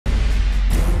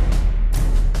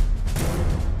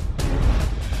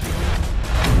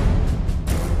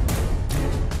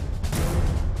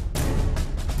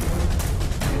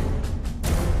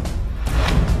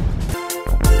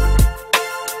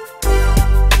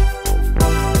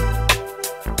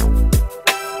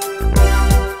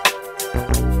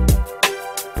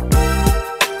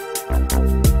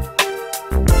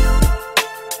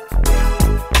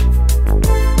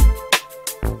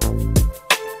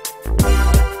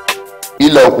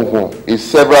Okunkun is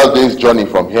several days' journey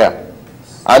from here,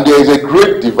 and there is a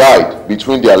great divide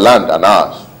between their land and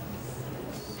ours.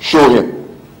 Show him.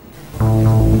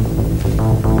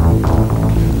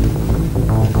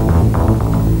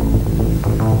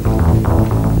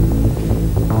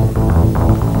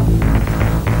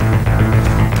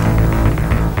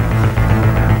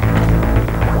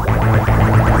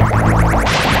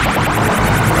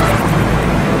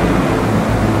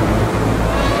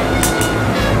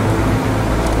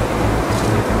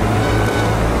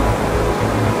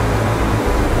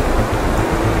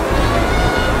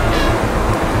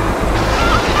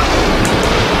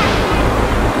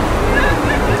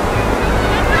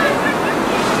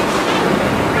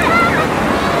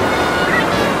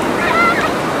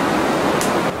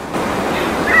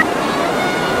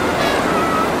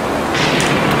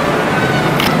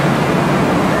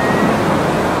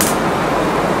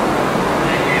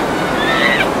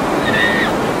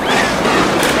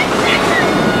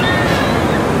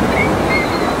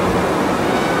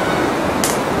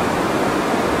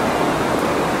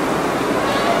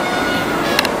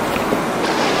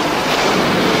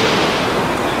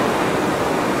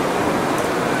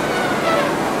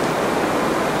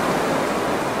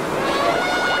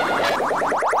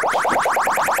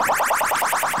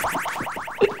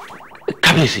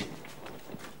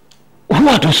 Who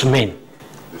are those men?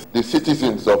 The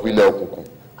citizens of Okunkun.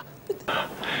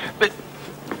 But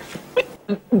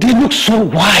they look so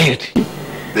wild.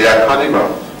 They are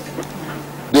cannibals.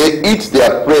 They eat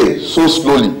their prey so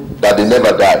slowly that they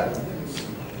never die.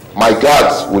 My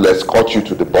guards will escort you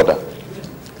to the border.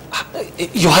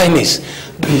 Your Highness,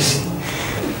 please.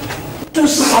 To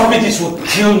salvage this would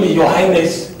kill me, Your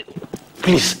Highness.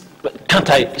 Please, can't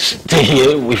I stay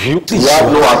here with you? You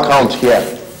have no account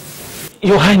here.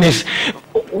 Your Highness,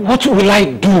 what will I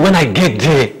do when I get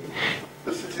there?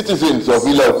 The citizens of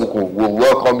Okunkun will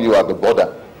welcome you at the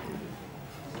border.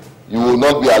 You will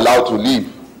not be allowed to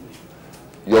leave.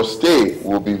 Your stay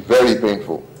will be very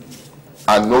painful.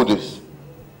 And know this,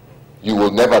 you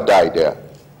will never die there.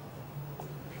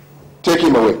 Take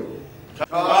him away.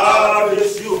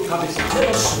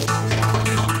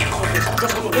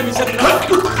 Let me say,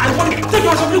 look, I want to take you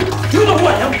as a look. Do you know who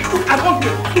I am? Look, I want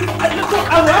you. Look,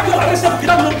 I will have you arrested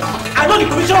without knowing. I know the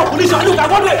commissioner of police. Look, I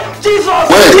want you. Jesus!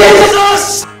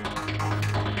 Jesus!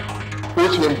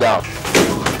 Put him down.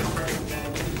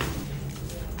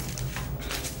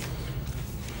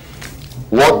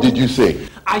 What did you say?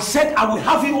 I said I will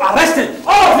have you arrested.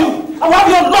 All of you. I will have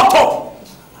you locked up.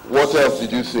 What else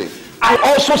did you say? I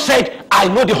also said I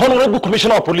know the Honorable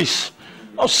Commissioner of Police.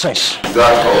 Nonsense.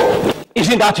 That's all.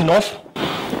 Isn't that enough?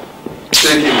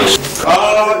 Take him away.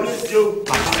 God bless you. Look,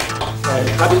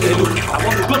 I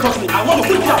want to don't touch me. I want to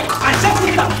put it down. I said put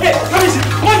it down. Hey, come here.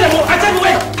 Put them on. I said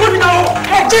away. Put it down.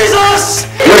 Hey, Jesus!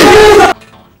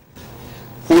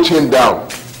 Put him down.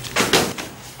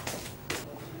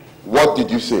 What did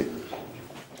you say?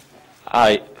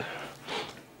 I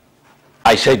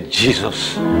said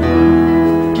Jesus.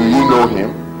 Do you know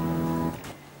him?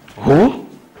 Who?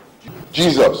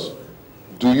 Jesus.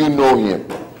 Do you know him?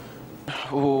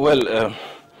 Well,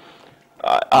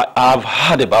 I've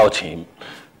heard about him.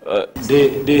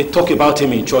 They talk about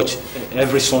him in church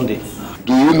every Sunday.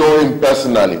 Do you know him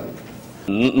personally?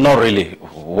 Not really.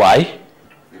 Why?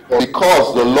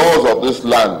 Because the laws of this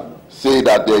land say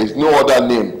that there is no other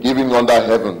name given under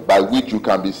heaven by which you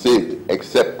can be saved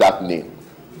except that name.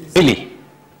 Really?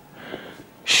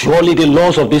 Surely the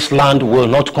laws of this land will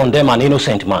not condemn an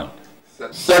innocent man.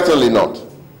 Certainly not.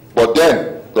 But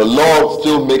then, the law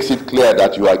still makes it clear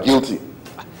that you are guilty.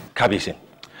 Kabisi,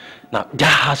 now there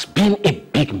has been a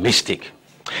big mistake.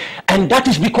 And that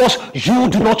is because you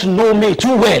do not know me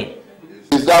too well.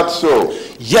 Is that so?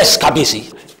 Yes,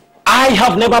 Kabisi. I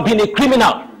have never been a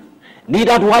criminal.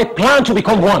 Neither do I plan to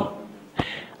become one.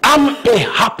 I'm a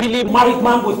happily married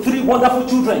man with 3 wonderful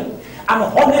children. I'm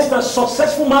an honest and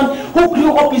successful man who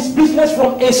grew up his business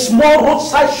from a small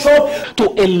roadside shop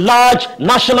to a large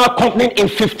national company in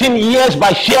 15 years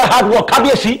by sheer hard work.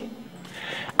 Kabisi,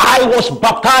 I was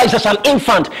baptized as an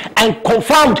infant and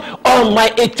confirmed on my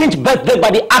 18th birthday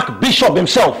by the Archbishop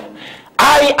himself.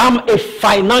 I am a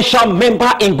financial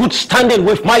member in good standing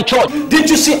with my church. Did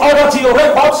you see all that in your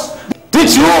records?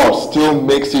 This law still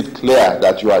makes it clear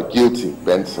that you are guilty,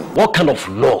 Benson. What kind of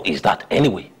law is that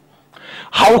anyway?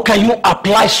 How can you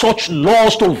apply such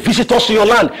laws to visitors to your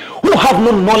land who have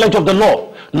no knowledge of the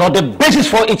law, nor the basis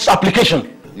for its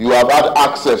application? You have had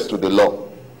access to the law.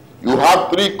 You have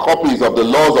 3 copies of the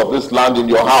laws of this land in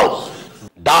your house.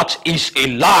 That is a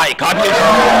lie,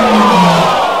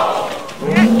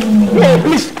 Hey,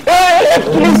 please. Hey,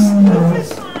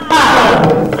 please.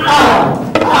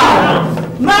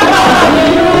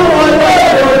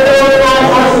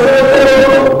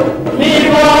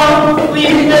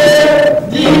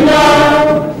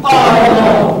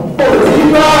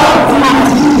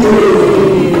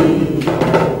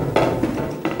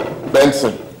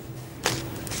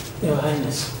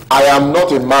 I am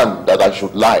not a man that I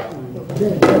should lie.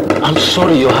 I'm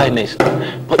sorry, Your Highness,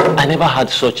 but I never had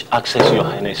such access, Your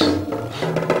Highness.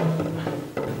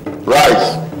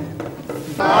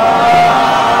 Rise.